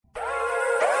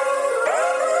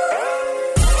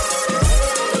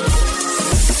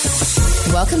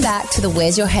Welcome back to the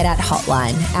Where's Your Head At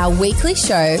Hotline, our weekly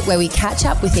show where we catch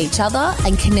up with each other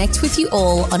and connect with you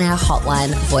all on our hotline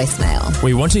voicemail.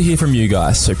 We want to hear from you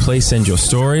guys, so please send your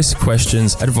stories,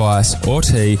 questions, advice, or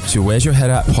tea to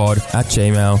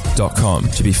where'syourheadatpod@gmail.com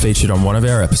to be featured on one of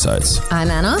our episodes. I'm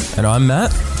Anna. And I'm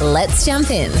Matt. Let's jump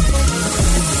in.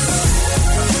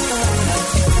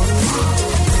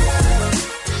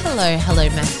 Hello,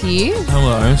 Matthew.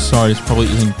 Hello. Sorry, this probably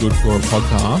isn't good for a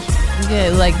podcast. Yeah,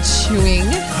 like chewing.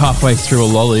 Halfway through a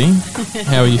lolly.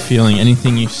 How are you feeling?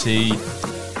 Anything you see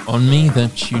on me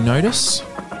that you notice?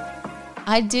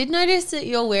 I did notice that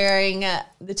you're wearing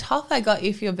the top I got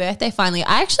you for your birthday finally.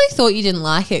 I actually thought you didn't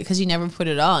like it because you never put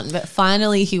it on, but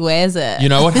finally he wears it. You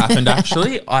know what happened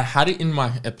actually? I had it in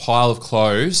a pile of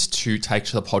clothes to take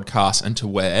to the podcast and to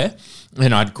wear.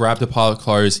 And I'd grabbed a pile of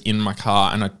clothes in my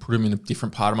car and I'd put them in a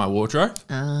different part of my wardrobe.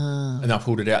 And I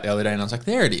pulled it out the other day and I was like,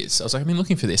 there it is. I was like, I've been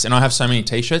looking for this. And I have so many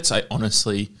T-shirts, I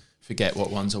honestly forget what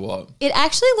ones are what. It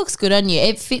actually looks good on you.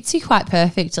 It fits you quite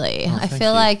perfectly. Oh, I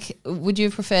feel like, would you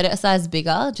have preferred it a size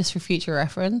bigger just for future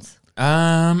reference?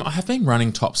 I have been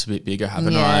running tops a bit bigger,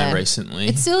 haven't I, recently?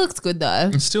 It still looks good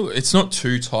though. It's not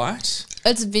too tight.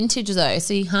 It's vintage though,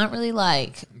 so you can't really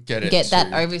get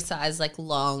that oversized, like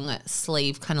long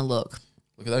sleeve kind of look.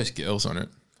 Look at those girls on it.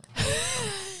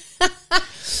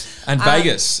 And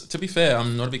Vegas. To be fair,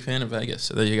 I'm not a big fan of Vegas,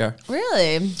 so there you go.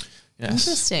 Really? Yes.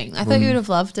 Interesting. I thought you would have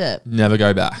loved it. Never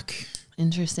go back.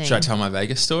 Interesting. Should I tell my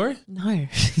Vegas story? No, you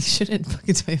shouldn't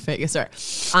fucking tell your Vegas story.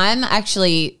 I'm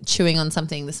actually chewing on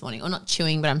something this morning. Or not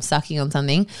chewing, but I'm sucking on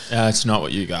something. It's not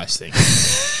what you guys think.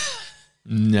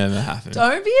 Never happened.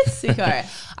 Don't be a sicko.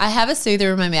 I have a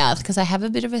soother in my mouth because I have a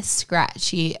bit of a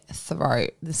scratchy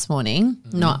throat this morning.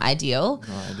 Not ideal.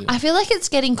 I feel like it's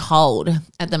getting cold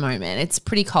at the moment. It's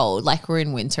pretty cold, like we're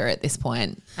in winter at this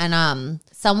point. And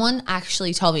someone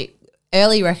actually told me,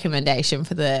 early recommendation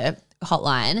for the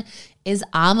hotline is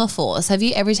Armour Force. Have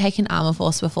you ever taken Armour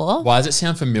Force before? Why does it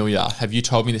sound familiar? Have you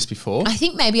told me this before? I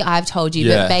think maybe I've told you,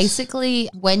 but basically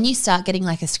when you start getting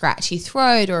like a scratchy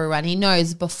throat or a runny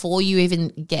nose, before you even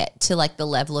get to like the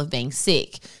level of being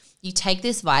sick, you take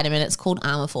this vitamin, it's called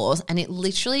Armour Force, and it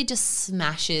literally just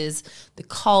smashes the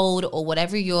cold or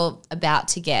whatever you're about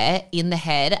to get in the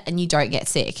head and you don't get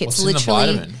sick. It's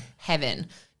literally heaven.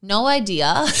 No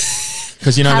idea.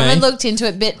 Because you know haven't looked into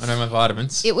it, but I know my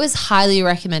vitamins. It was highly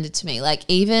recommended to me. Like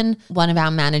even one of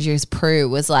our managers, Prue,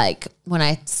 was like, when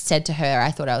I said to her I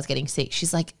thought I was getting sick,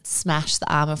 she's like, smash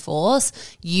the Armour Force.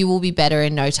 You will be better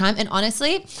in no time. And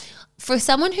honestly, for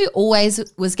someone who always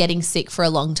was getting sick for a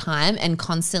long time and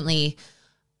constantly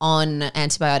on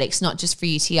antibiotics, not just for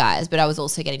UTIs, but I was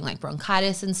also getting like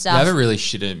bronchitis and stuff. You have a really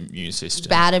shit immune system.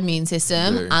 Bad immune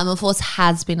system. Armour Force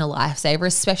has been a lifesaver,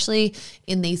 especially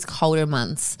in these colder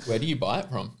months. Where do you buy it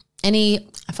from? Any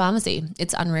pharmacy.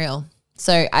 It's unreal.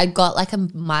 So I got like a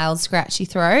mild scratchy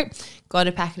throat, got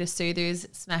a packet of soothers,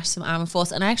 smashed some Armour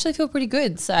Force, and I actually feel pretty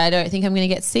good. So I don't think I'm going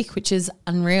to get sick, which is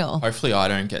unreal. Hopefully I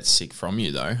don't get sick from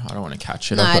you though. I don't want to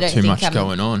catch it. No, I've got too much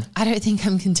going on. I don't think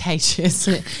I'm contagious.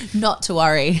 Not to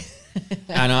worry.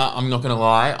 Anna, I'm not going to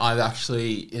lie. I've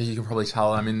actually, as you can probably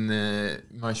tell, I'm in the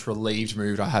most relieved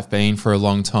mood I have been for a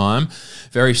long time.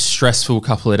 Very stressful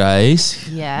couple of days.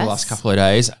 Yes. The last couple of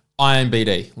days.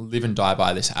 IMBD, live and die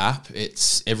by this app.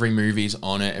 It's every movie's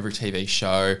on it, every TV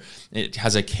show. It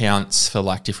has accounts for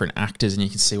like different actors and you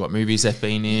can see what movies they've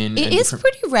been in. It is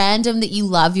pretty random that you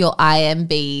love your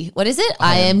what is it?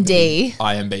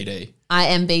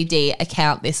 IMBD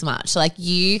account this much. Like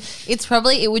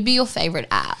it would be your favorite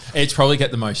app. It's probably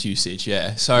get the most usage,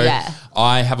 yeah. So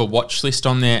I have a watch list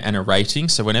on there and a rating.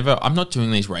 So whenever I'm not doing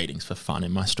these ratings for fun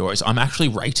in my stories, I'm actually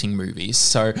rating movies.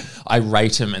 So I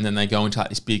rate them and then they go into like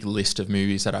this big list of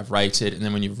movies that I've rated. And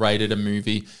then when you've rated a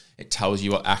movie, it tells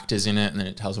you what actors in it and then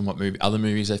it tells them what other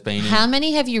movies they've been in. How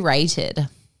many have you rated?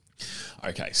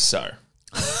 Okay, so...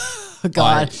 Oh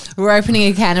God, we're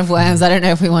opening a can of worms. I don't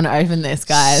know if we want to open this,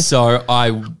 guys. So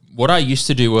what I used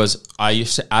to do was I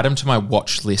used to add them to my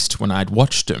watch list when I'd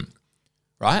watched them,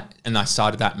 right? And I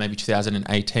started that maybe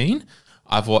 2018.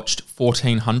 I've watched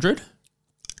 1,400.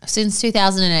 Since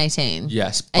 2018?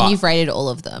 Yes. And you've rated all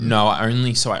of them? No, I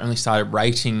only started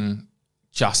rating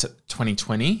just at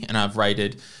 2020 and I've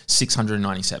rated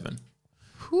 697.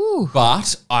 Whew.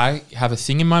 But I have a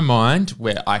thing in my mind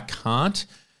where I can't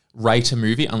rate a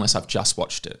movie unless I've just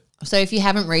watched it. So if you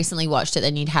haven't recently watched it,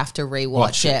 then you'd have to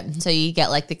rewatch it. So you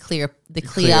get like the clear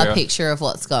picture of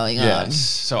what's going on. Yes.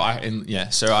 So I've been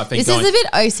This is a bit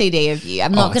OCD of you.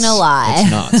 I'm not going to lie.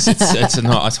 It's nuts. It's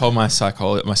not. I told my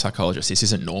psychologist this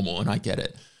isn't normal, and I get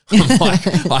it. I'm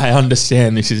like, I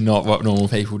understand this is not what normal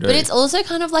people do. But it's also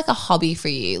kind of like a hobby for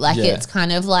you. Like it's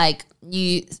kind of like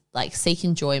you like seek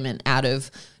enjoyment out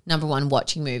of, number one,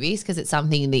 watching movies because it's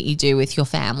something that you do with your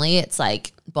family. It's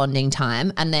like bonding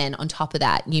time. And then on top of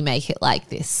that, you make it like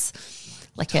this,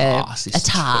 like a task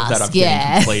that I'm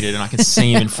getting completed, and I can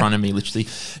see him in front of me, literally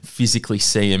physically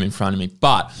see him in front of me.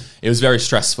 But it was very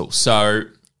stressful. So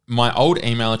my old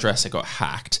email address that got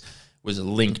hacked was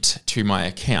linked to my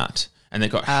account, and they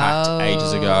got hacked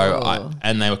ages ago.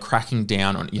 And they were cracking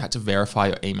down on, you had to verify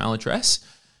your email address,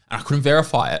 and I couldn't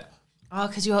verify it. Oh,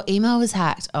 because your email was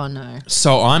hacked. Oh, no.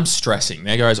 So I'm stressing.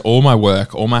 There goes all my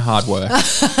work, all my hard work.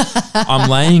 I'm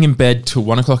laying in bed till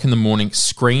 1 o'clock in the morning,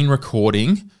 screen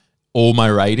recording all my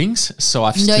ratings. So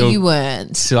I've No, you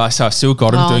weren't. So I still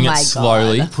got them, doing it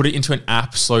slowly, God. put it into an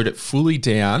app, slowed it fully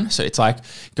down. So it's like,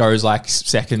 goes like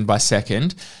second by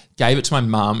second. Gave it to my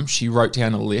mum. She wrote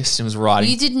down a list and was writing.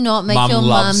 You did not make your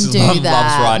mum do Mum that.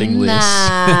 loves writing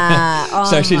lists.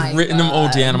 So she's written them all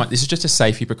down. I'm like, this is just a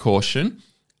safety precaution.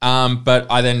 But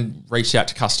I then reached out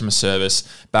to customer service,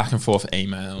 back and forth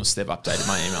emails. They've updated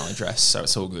my email address, so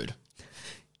it's all good.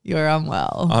 You're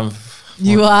unwell.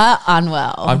 You are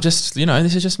unwell. I'm just,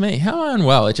 this is just me. How am I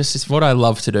unwell? It's what I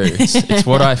love to do. It's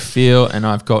what I feel, and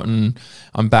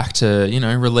I'm back to,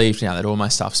 relieved now that all my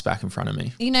stuff's back in front of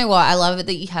me. You know what? I love it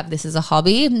that you have this as a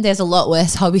hobby. There's a lot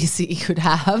worse hobbies that you could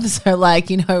have. So like,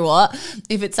 you know what?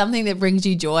 If it's something that brings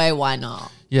you joy, why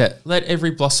not? Yeah. Let every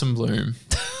blossom bloom.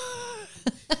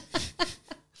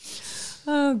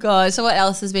 Oh, God. So what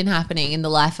else has been happening in the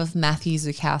life of Matthew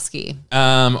Zukowski?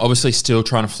 Obviously still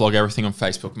trying to flog everything on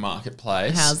Facebook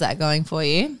Marketplace. How's that going for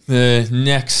you? The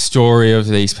next story of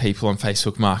these people on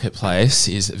Facebook Marketplace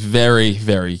is very,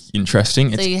 very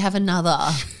interesting. So you have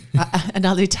another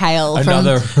tale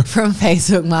from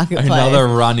Facebook Marketplace. Another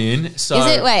run-in. So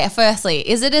firstly,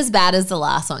 is it as bad as the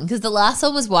last one? Because the last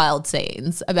one was wild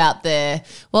scenes about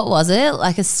what was it?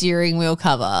 Like a steering wheel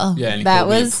cover. Yeah, and he called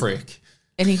me a prick.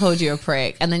 And he called you a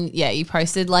prick. And then, you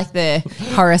posted like the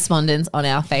correspondence on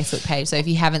our Facebook page. So if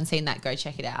you haven't seen that, go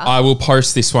check it out. I will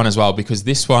post this one as well because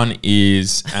this one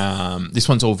is, this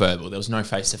one's all verbal. There was no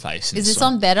face-to-face. Is this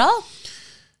on better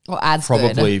or as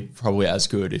good? Probably as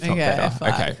good, if not better.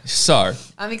 Fine. Okay, so.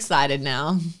 I'm excited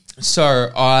now. So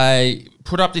I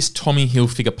put up this Tommy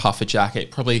Hilfiger puffer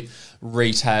jacket, probably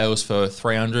retails for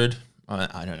 $300.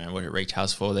 I don't know what it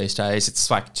retails for these days. It's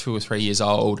like 2 or 3 years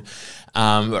old.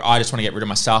 But I just want to get rid of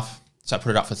my stuff. So I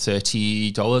put it up for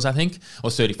 $30, I think, or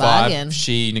 $35. Bargain.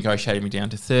 She negotiated me down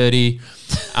to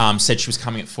 $30. Said she was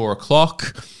coming at 4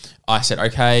 o'clock. I said,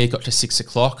 okay, got to 6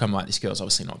 o'clock. I'm like, this girl's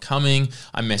obviously not coming.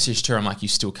 I messaged her. I'm like, you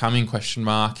still coming? ?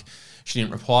 She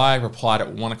didn't reply. Replied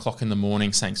at 1 o'clock in the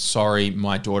morning saying, sorry,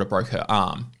 my daughter broke her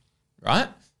arm. Right?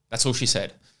 That's all she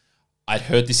said. I'd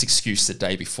heard this excuse the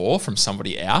day before from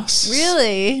somebody else.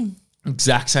 Really?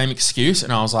 Exact same excuse.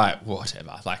 And I was like,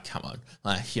 whatever. Like, come on.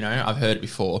 Like, I've heard it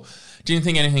before. Didn't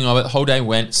think anything of it. The whole day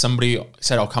went. Somebody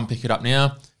said, I'll come pick it up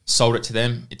now. Sold it to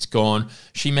them. It's gone.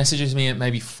 She messages me at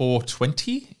maybe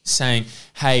 4:20 saying,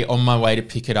 hey, on my way to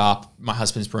pick it up. My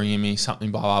husband's bringing me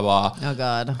something, blah, blah, blah. Oh,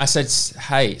 God. I said,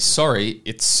 hey, sorry,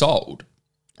 it's sold.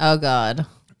 Oh, God.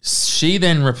 She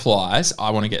then replies, I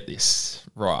want to get this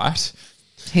right.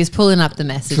 He's pulling up the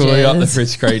messages. Pulling up the fridge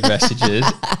screen messages.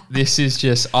 This is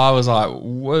just, I was like,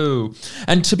 whoa.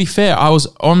 And to be fair, I was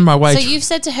on my way. So you've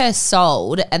said to her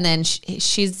sold, and then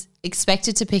she's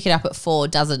expected to pick it up at 4,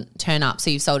 doesn't turn up, so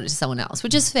you've sold it to someone else,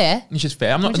 which is fair. Which is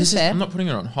fair. I'm not putting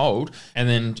it on hold.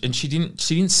 And she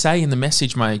didn't say in the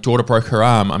message, my daughter broke her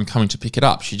arm, I'm coming to pick it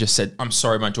up. She just said, I'm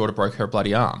sorry, my daughter broke her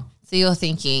bloody arm. So you're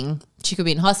thinking she could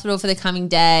be in hospital for the coming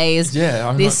days.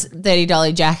 Yeah. This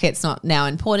 $30 jacket's not now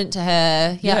important to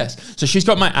her. Yep. Yes. So she's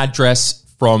got my address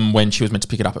from when she was meant to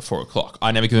pick it up at 4 o'clock.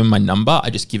 I never give him my number. I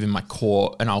just give him my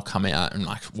core and I'll come out and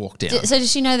like walk down. So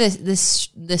does she know the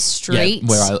street?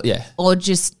 Yeah. Or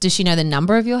just does she know the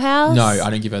number of your house? No, I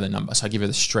don't give her the number. So I give her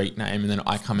the street name and then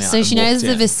I come out. So she knows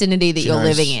the vicinity that you're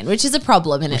living in, which is a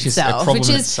problem in itself.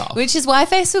 Which is why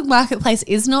Facebook Marketplace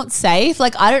is not safe.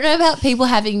 Like, I don't know about people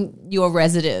having your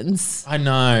residence. I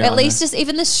know. At least just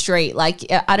even the street. Like,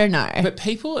 I don't know. But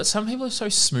some people are so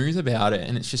smooth about it,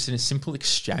 and it's just in a simple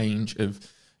exchange of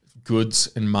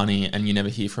goods and money, and you never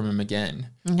hear from them again.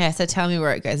 Okay, so tell me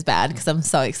where it goes bad, because I'm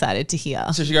so excited to hear.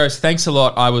 So she goes, thanks a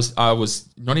lot. I was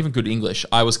not even good English.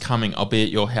 I was coming. I'll be at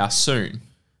your house soon.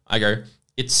 I go,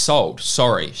 it's sold.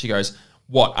 Sorry. She goes,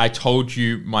 what? I told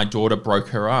you my daughter broke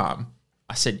her arm.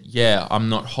 I said, yeah, I'm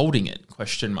not holding it, ?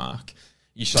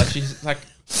 She's like,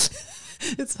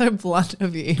 it's so blunt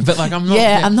of you. But like, I'm not.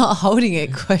 Yeah, I'm not holding it, ?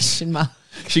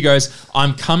 She goes,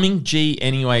 I'm coming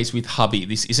anyways with hubby.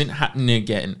 This isn't happening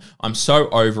again. I'm so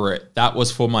over it. That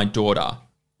was for my daughter.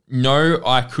 No,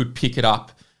 I could pick it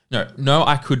up No,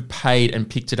 I could paid and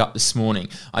picked it up this morning.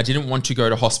 I didn't want to go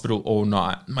to hospital all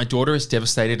night. My daughter is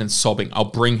devastated and sobbing. I'll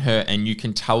bring her and you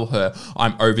can tell her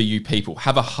I'm over you people.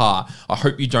 Have a heart. I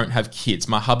hope you don't have kids.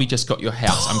 My hubby just got your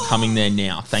house. I'm coming there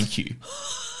now. Thank you.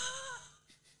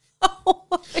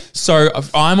 So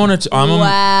I'm driving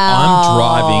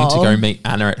to go meet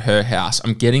Anna at her house.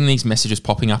 I'm getting these messages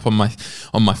popping up on my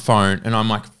phone, and I'm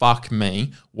like, "Fuck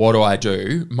me! What do I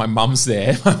do?" My mum's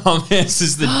there. My mum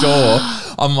answers the door.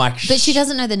 I'm like, but she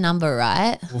doesn't know the number,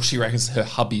 right? Well, she reckons her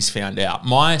hubby's found out.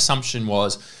 My assumption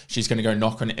was she's going to go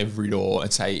knock on every door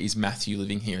and say, "Is Matthew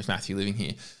living here? Is Matthew living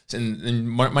here?" And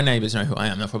my neighbours know who I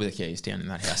am. They're probably like, "Yeah, he's down in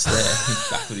that house there." He's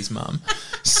back with his mum.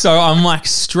 So I'm like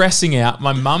stressing out.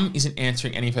 My mum isn't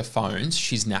answering any of her phones.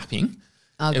 She's napping.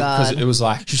 Oh, God. Because it was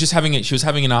like, she was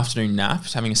having an afternoon nap,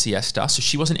 having a siesta. So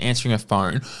she wasn't answering her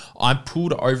phone. I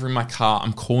pulled over in my car.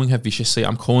 I'm calling her viciously.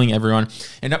 I'm calling everyone.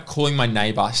 End up calling my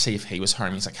neighbour to see if he was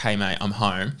home. He's like, "Hey, mate, I'm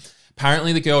home."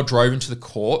 Apparently the girl drove into the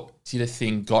court, did a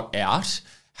thing, got out,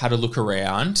 had a look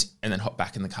around, and then hopped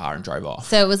back in the car and drove off.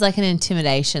 So it was like an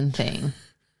intimidation thing.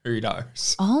 Who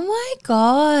knows? Oh my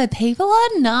God, people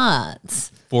are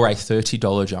nuts. For a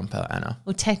 $30 jumper, Anna.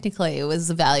 Well, technically it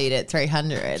was valued at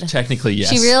 $300. Technically, yes.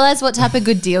 She realised what type of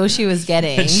good deal she was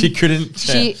getting. She couldn't.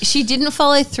 She didn't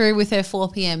follow through with her 4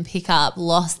 p.m. pickup,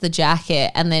 lost the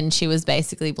jacket, and then she was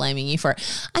basically blaming you for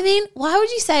it. I mean, why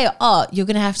would you say, "Oh, you're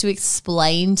going to have to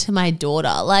explain to my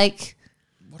daughter"? Like,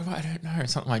 I don't know.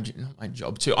 It's not my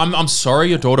job to. I'm sorry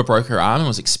your daughter broke her arm and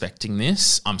was expecting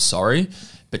this. I'm sorry,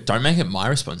 but don't make it my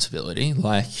responsibility.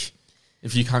 Like,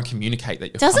 if you can't communicate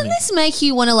that you're Doesn't this make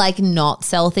you want to like not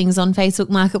sell things on Facebook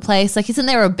Marketplace? Like, isn't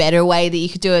there a better way that you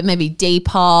could do it? Maybe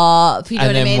Depop, you know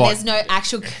what I mean? There's no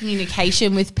actual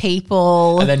communication with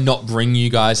people. And then not bring you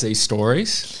guys these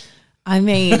stories? I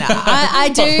mean,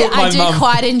 I do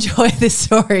quite enjoy the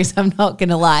stories, I'm not going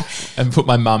to lie. And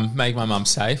make my mum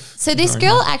safe. So this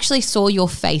girl actually saw your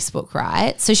Facebook,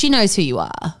 right? So she knows who you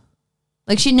are.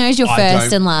 Like, she knows your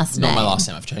first and last name. Not my last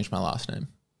name. I've changed my last name.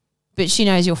 But she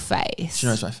knows your face. She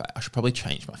knows my face. I should probably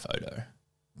change my photo.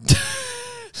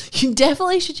 You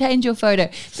definitely should change your photo.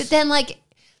 But then, like,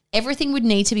 everything would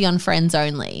need to be on friends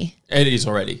only. It is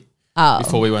already. Oh.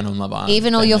 Before we went on Love Island.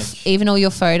 Even all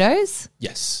your photos?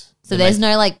 Yes. So there's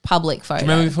no like public photo. Do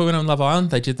you remember before we went on Love Island,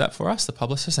 they did that for us, the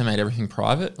publicists? They made everything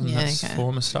private on that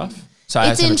form of stuff. So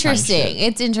it's interesting.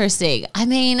 It's interesting. I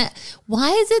mean, why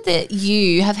is it that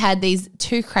you have had these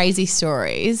two crazy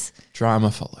stories?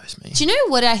 Drama follows me. Do you know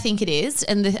what I think it is?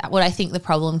 And what I think the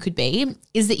problem could be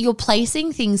is that you're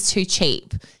placing things too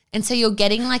cheap. And so you're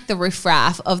getting like the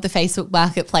riffraff of the Facebook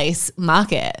Marketplace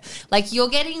market. Like, you're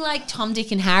getting like Tom,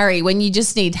 Dick and Harry when you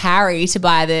just need Harry to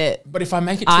buy the But if I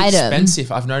make it too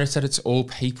expensive, I've noticed that it's all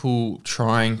people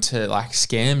trying to like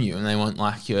scam you, and they want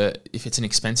like if it's an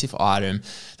expensive item,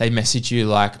 they message you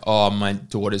like, "Oh, my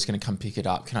daughter's going to come pick it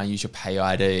up. Can I use your pay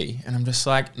ID?" And I'm just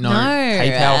like, no.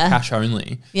 PayPal cash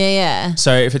only. Yeah.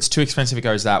 So if it's too expensive, it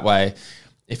goes that way.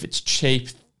 If it's cheap,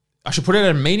 I should put it at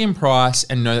a medium price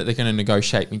and know that they're going to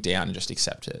negotiate me down and just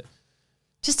accept it.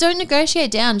 Just don't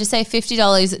negotiate down. Just say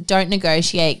 $50, don't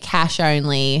negotiate, cash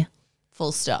only,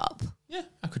 full stop. Yeah,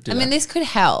 I could do that. I mean, this could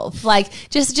help. Like,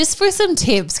 just for some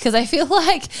tips, because I feel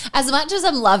like as much as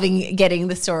I'm loving getting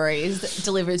the stories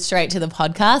delivered straight to the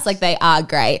podcast, like, they are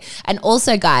great. And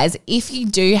also, guys, if you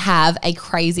do have a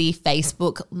crazy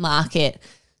Facebook market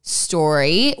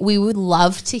story, we would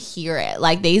love to hear it.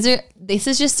 Like,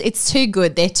 it's too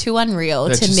good. They're too unreal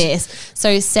to miss.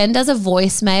 So send us a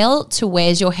voicemail to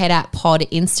Where's Your Head At Pod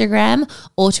Instagram,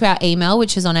 or to our email,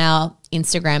 which is on our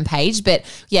Instagram page. But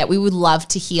yeah, we would love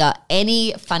to hear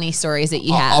any funny stories that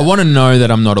you have. I want to know that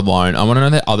I'm not alone. I want to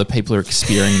know that other people are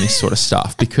experiencing this sort of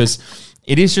stuff, because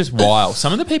it is just wild.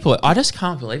 Some of the people, I just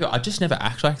can't believe it. I just never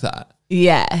act like that.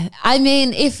 Yeah. I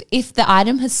mean, if the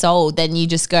item has sold, then you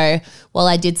just go, "Well,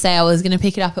 I did say I was going to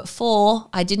pick it up at 4.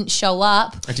 I didn't show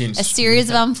up. A series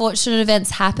of unfortunate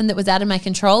events happened that was out of my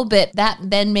control, but that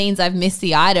then means I've missed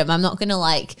the item. I'm not going to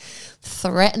like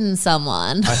threaten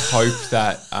someone." I hope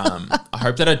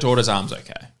that her daughter's arm's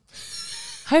okay.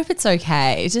 Hope it's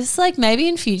okay. Just like maybe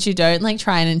in future, don't like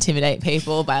try and intimidate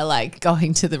people by like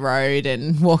going to the road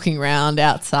and walking around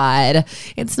outside.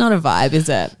 It's not a vibe, is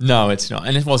it? No, it's not.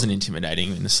 And it wasn't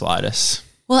intimidating in the slightest.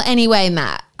 Well, anyway,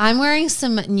 Matt, I'm wearing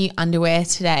some new underwear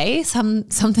today,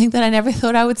 something that I never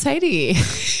thought I would say to you.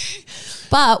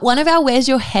 But one of our Where's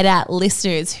Your Head At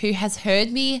listeners, who has heard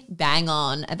me bang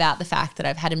on about the fact that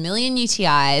I've had a million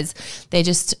UTIs, they're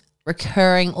just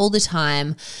recurring all the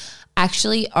time,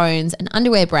 actually owns an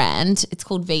underwear brand. It's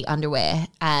called V Underwear,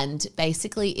 and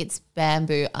basically it's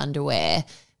bamboo underwear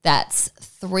that's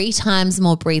 3 times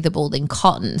more breathable than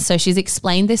cotton. So she's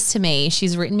explained this to me.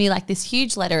 She's written me like this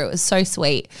huge letter. It was so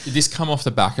sweet. Did this come off the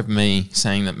back of me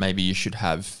saying that maybe you should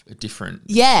have a different?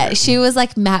 Yeah, she was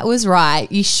like, Matt was right.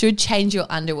 You should change your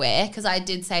underwear, because I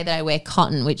did say that I wear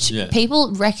cotton, which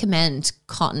people recommend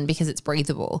cotton because it's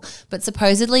breathable. But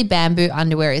supposedly bamboo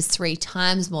underwear is 3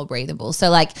 times more breathable.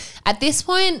 So like at this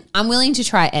point, I'm willing to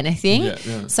try anything.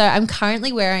 Yeah. So I'm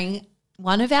currently wearing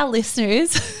one of our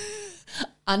listeners'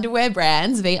 underwear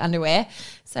brands, V Underwear.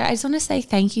 So I just want to say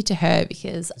thank you to her,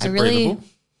 because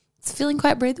it's feeling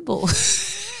quite breathable.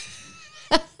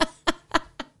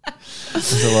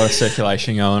 There's a lot of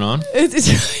circulation going on.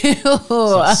 It's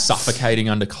like suffocating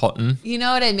under cotton. You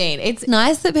know what I mean? It's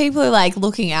nice that people are like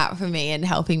looking out for me and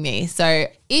helping me. So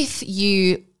if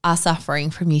you are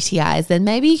suffering from UTIs, then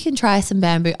maybe you can try some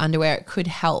bamboo underwear. It could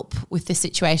help with the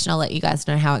situation. I'll let you guys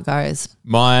know how it goes.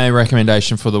 My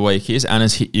recommendation for the week is,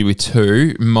 Anna's hit you with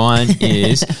 2. Mine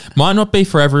is, might not be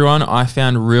for everyone. I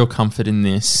found real comfort in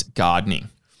this, gardening.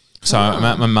 So I'm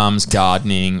at my mum's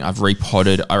gardening. I've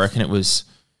repotted. I reckon I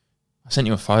sent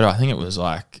you a photo. I think it was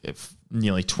like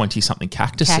nearly 20-something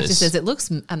cactuses. It looks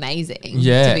amazing,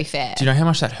 to be fair. Do you know how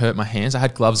much that hurt my hands? I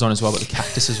had gloves on as well, but the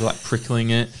cactuses were like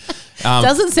prickling it.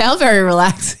 Doesn't sound very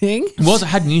relaxing. It was. I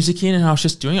had music in and I was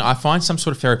just doing it. I find some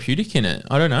sort of therapeutic in it.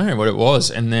 I don't know what it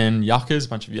was. And then yuccas, a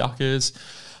bunch of yuccas.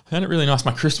 I found it really nice.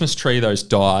 My Christmas tree, those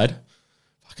died.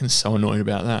 Fucking so annoyed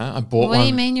about that. I bought one. What do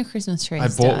you mean your Christmas tree? I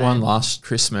bought one last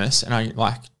Christmas and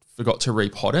I forgot to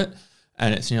repot it.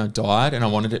 And it's, died, and I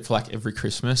wanted it for like every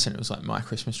Christmas, and it was like my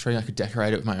Christmas tree. I could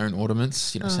decorate it with my own ornaments,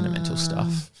 sentimental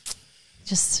stuff.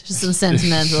 Just some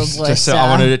sentimental boy stuff. I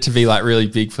wanted it to be like really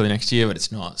big for the next year, but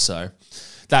it's not. So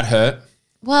that hurt.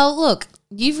 Well, look,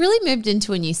 you've really moved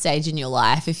into a new stage in your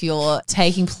life if you're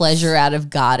taking pleasure out of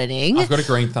gardening. I've got a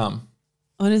green thumb.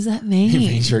 What does that mean? It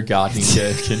means you're a gardening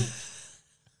gherkin.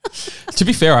 To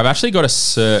be fair, I've actually got a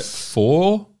Cert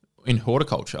 4 in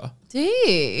horticulture. Do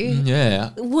you?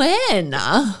 Yeah. When?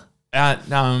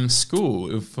 At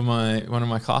school for one of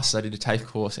my classes. I did a TAFE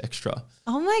course extra.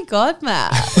 Oh my God,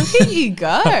 Matt! Look at you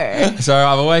go. So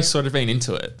I've always sort of been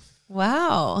into it.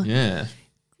 Wow. Yeah.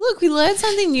 Look, we learn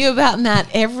something new about Matt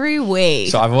every week.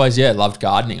 So I've always loved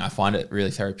gardening. I find it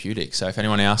really therapeutic. So if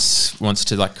anyone else wants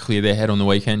to like clear their head on the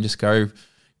weekend, just go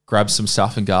grab some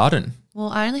stuff and garden. Well,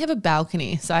 I only have a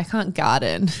balcony, so I can't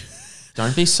garden.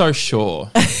 Don't be so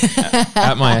sure.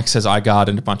 At my ex's, I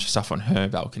gardened a bunch of stuff on her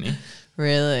balcony.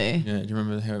 Really? Yeah. Do you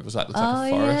remember how it was like? Looked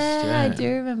like a forest. Yeah, I do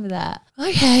remember that.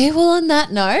 Okay. Well, on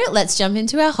that note, let's jump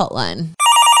into our hotline.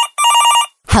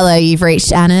 Hello, you've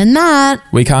reached Anna and Matt.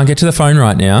 We can't get to the phone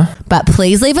right now, but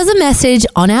please leave us a message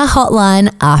on our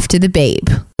hotline after the beep.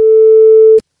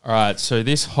 All right. So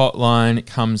this hotline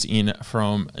comes in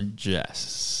from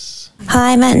Jess.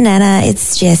 Hi, Matt and Anna.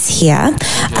 It's Jess here.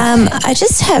 I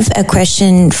just have a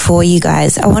question for you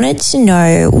guys. I wanted to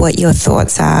know what your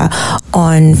thoughts are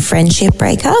on friendship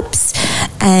breakups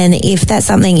and if that's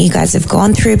something you guys have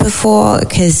gone through before,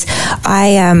 because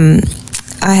I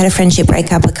had a friendship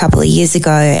breakup a couple of years ago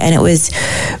and it was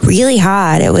really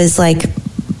hard. It was like,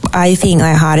 I think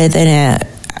like harder than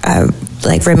a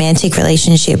romantic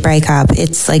relationship breakup.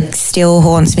 It's like still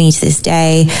haunts me to this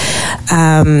day.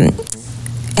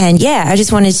 And yeah, I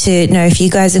just wanted to know if you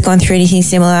guys have gone through anything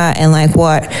similar and like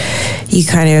what you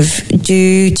kind of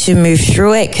do to move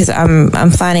through it, because I'm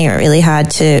finding it really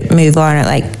hard to move on.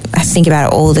 I think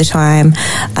about it all the time,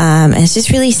 and it's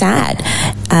just really sad.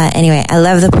 Anyway, I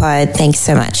love the pod. Thanks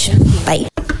so much. Bye.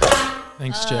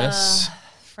 Thanks, Jess.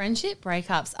 Friendship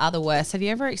breakups are the worst. Have you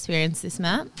ever experienced this,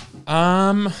 Matt?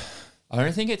 I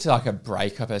don't think it's like a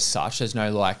breakup as such. There's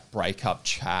no like breakup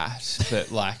chat,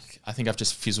 but like I think I've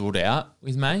just fizzled out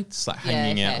with mates, like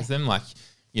hanging out with them. Like,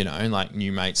 like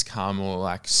new mates come or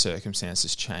like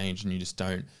circumstances change and you just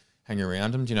don't hang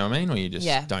around them. Do you know what I mean? Or you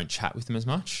just don't chat with them as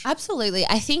much. Absolutely.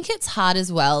 I think it's hard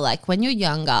as well. Like when you're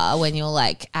younger, when you're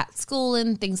like at school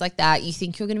and things like that, you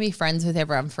think you're going to be friends with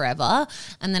everyone forever.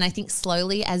 And then I think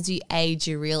slowly as you age,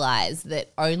 you realize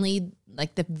that only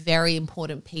like the very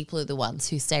important people are the ones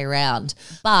who stay around.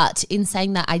 But in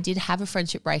saying that, I did have a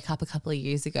friendship breakup a couple of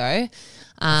years ago.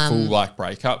 Full like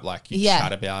breakup, like you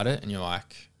chat about it and you're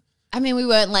like... I mean, we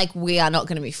weren't like, we are not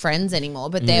going to be friends anymore,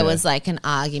 but there was like an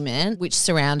argument which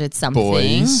surrounded something.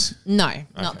 Boys? No,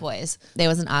 not boys. There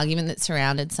was an argument that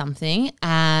surrounded something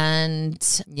and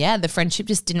the friendship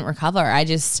just didn't recover.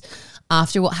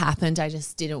 After what happened, I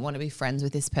just didn't want to be friends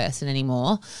with this person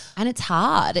anymore. And it's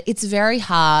hard. It's very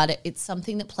hard. It's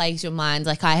something that plagues your mind.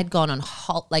 Like I had gone on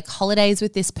holidays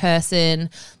with this person.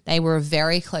 They were a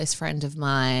very close friend of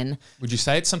mine. Would you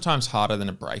say it's sometimes harder than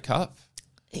a breakup?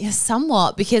 Yeah,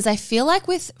 somewhat, because I feel like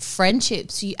with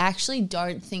friendships, you actually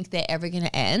don't think they're ever going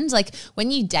to end. Like when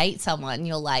you date someone,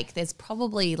 you're like, there's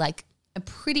probably like a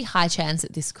pretty high chance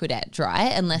that this could end,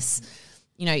 right? Unless,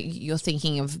 you know, you're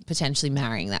thinking of potentially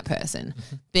marrying that person.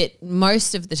 But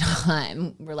most of the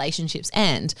time, relationships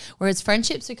end, whereas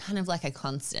friendships are kind of like a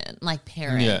constant, like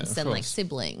parents and like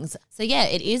siblings. So yeah,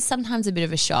 it is sometimes a bit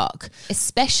of a shock,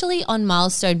 especially on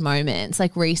milestone moments.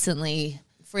 Like recently,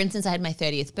 for instance, I had my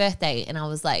 30th birthday and I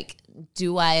was like,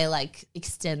 do I like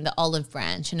extend the olive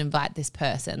branch and invite this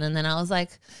person? And then I was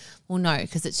like, well, no,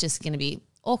 because it's just going to be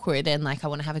awkward and like I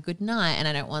want to have a good night and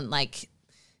I don't want like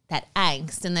that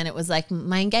angst. And then it was like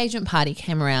my engagement party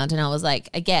came around and I was like,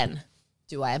 again,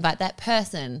 do I invite that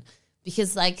person?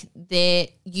 Because like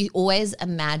you always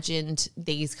imagined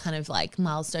these kind of like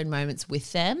milestone moments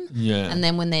with them. Yeah. And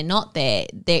then when they're not there,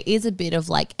 there is a bit of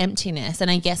like emptiness. And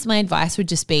I guess my advice would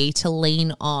just be to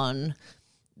lean on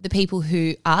the people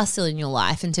who are still in your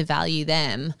life and to value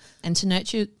them and to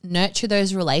nurture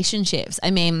those relationships.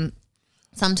 I mean,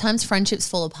 sometimes friendships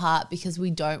fall apart because we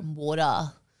don't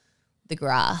water the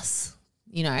grass,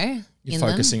 you know. You're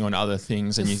focusing on other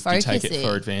things and you take it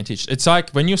for advantage. It's like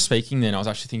when you're speaking then, I was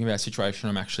actually thinking about a situation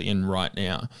I'm actually in right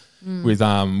now with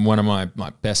one of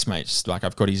my best mates. Like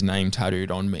I've got his name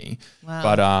tattooed on me.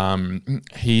 Wow.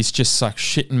 But he's just like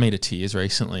shitting me to tears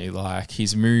recently. Like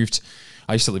he's moved,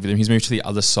 I used to live with him. He's moved to the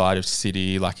other side of the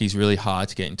city. Like he's really hard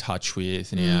to get in touch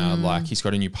with now. Like he's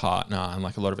got a new partner and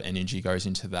like a lot of energy goes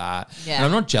into that. Yeah. And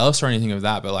I'm not jealous or anything of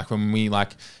that, but like when we like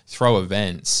throw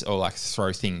events or like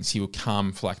throw things, he will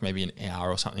come for like maybe an hour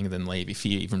or something and then leave if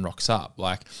he even rocks up.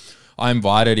 Like I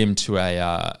invited him to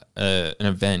an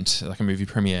event, like a movie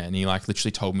premiere, and he like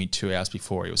literally told me 2 hours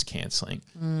before he was cancelling.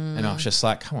 And I was just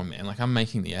like, come on, man, like I'm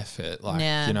making the effort.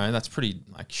 Like, you know, that's pretty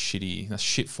like shitty. That's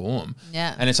shit form.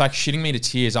 Yeah. And it's like shitting me to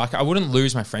tears. Like I wouldn't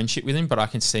lose my friendship with him, but I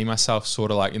can see myself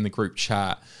sort of like in the group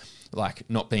chat, like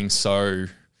not being so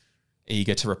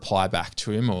eager to reply back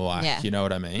to him or like, you know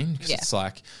what I mean? Because it's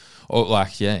like, or like,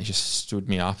 he just stood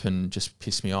me up and just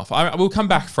pissed me off. I will come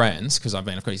back friends because I've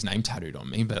got his name tattooed on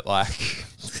me, but like...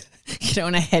 You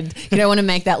don't want to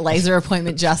make that laser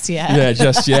appointment just yet. Yeah,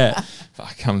 just yet.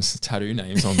 Fuck, comes tattoo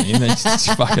names on me and then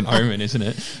it's fucking omen, isn't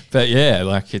it? But yeah,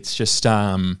 like it's just...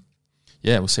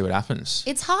 we'll see what happens.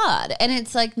 It's hard and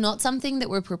it's like not something that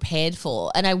we're prepared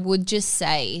for. And I would just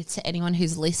say to anyone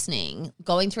who's listening,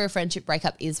 going through a friendship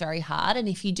breakup is very hard. And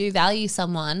if you do value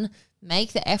someone,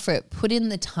 make the effort, put in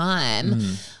the time.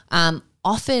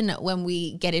 Often when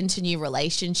we get into new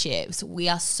relationships, we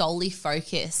are solely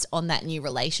focused on that new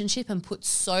relationship and put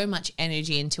so much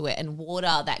energy into it and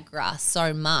water that grass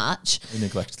so much. We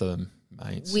neglect the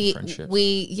mates and friendships.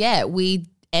 We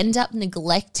end up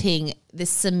neglecting the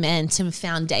cement and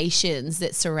foundations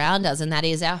that surround us, and that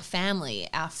is our family,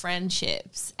 our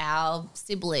friendships, our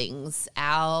siblings,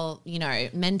 our, you know,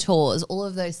 mentors, all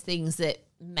of those things that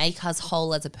make us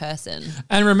whole as a person.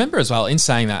 And remember as well, in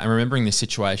saying that and remembering this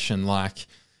situation, like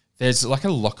there's like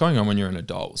a lot going on when you're an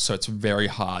adult. So it's very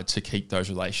hard to keep those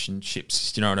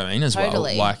relationships, you know what I mean, as well.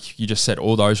 Like you just said,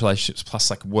 all those relationships plus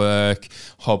like work,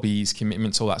 hobbies,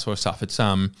 commitments, all that sort of stuff. It's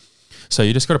so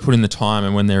you just got to put in the time,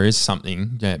 and when there is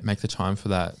something, make the time for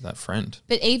that friend.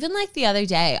 But even like the other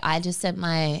day, I just sent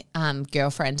my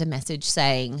girlfriend a message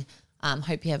saying,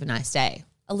 hope you have a nice day.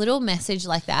 A little message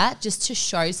like that, just to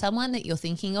show someone that you're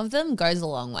thinking of them, goes a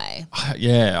long way.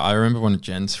 Yeah, I remember one of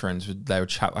Jen's friends, they would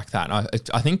chat like that. And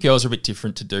I think girls are a bit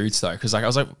different to dudes though, because like I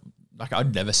was like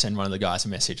I'd never send one of the guys a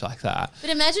message like that. But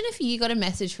imagine if you got a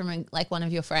message from like one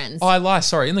of your friends. Oh, I lie.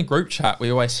 Sorry. In the group chat,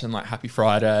 we always send like Happy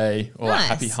Friday or like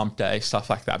Happy Hump Day, stuff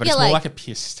like that. But it's more like a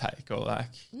piss take or like.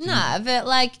 Nah, but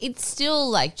like it's still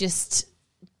like just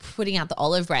putting out the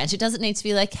olive branch. It doesn't need to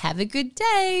be like have a good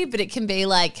day, but it can be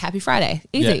like Happy Friday.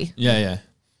 Easy. Yeah.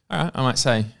 All right, I might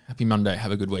say Happy Monday,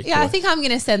 have a good week. Yeah, boy. I think I'm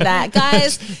going to send that.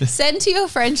 Guys, send to your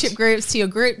friendship groups, to your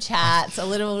group chats,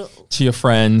 to your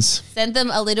friends. Send them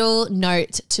a little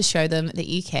note to show them that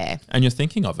you care. And you're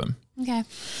thinking of them. Okay.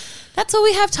 That's all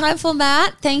we have time for,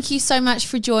 Matt. Thank you so much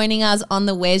for joining us on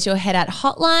the Where's Your Head At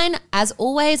hotline. As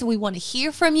always, we want to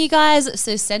hear from you guys,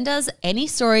 so send us any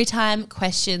story time,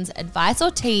 questions, advice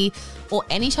or tea, or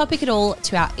any topic at all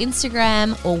to our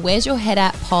Instagram or Where's Your Head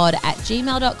At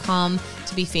pod@gmail.com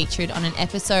to be featured on an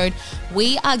episode.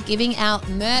 We are giving out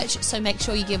merch, so make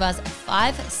sure you give us a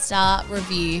 5-star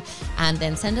review and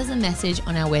then send us a message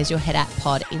on our Where's Your Head At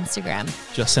pod Instagram.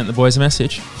 Just sent the boys a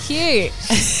message. Cute.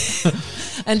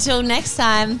 Until next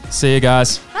time. See you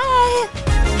guys.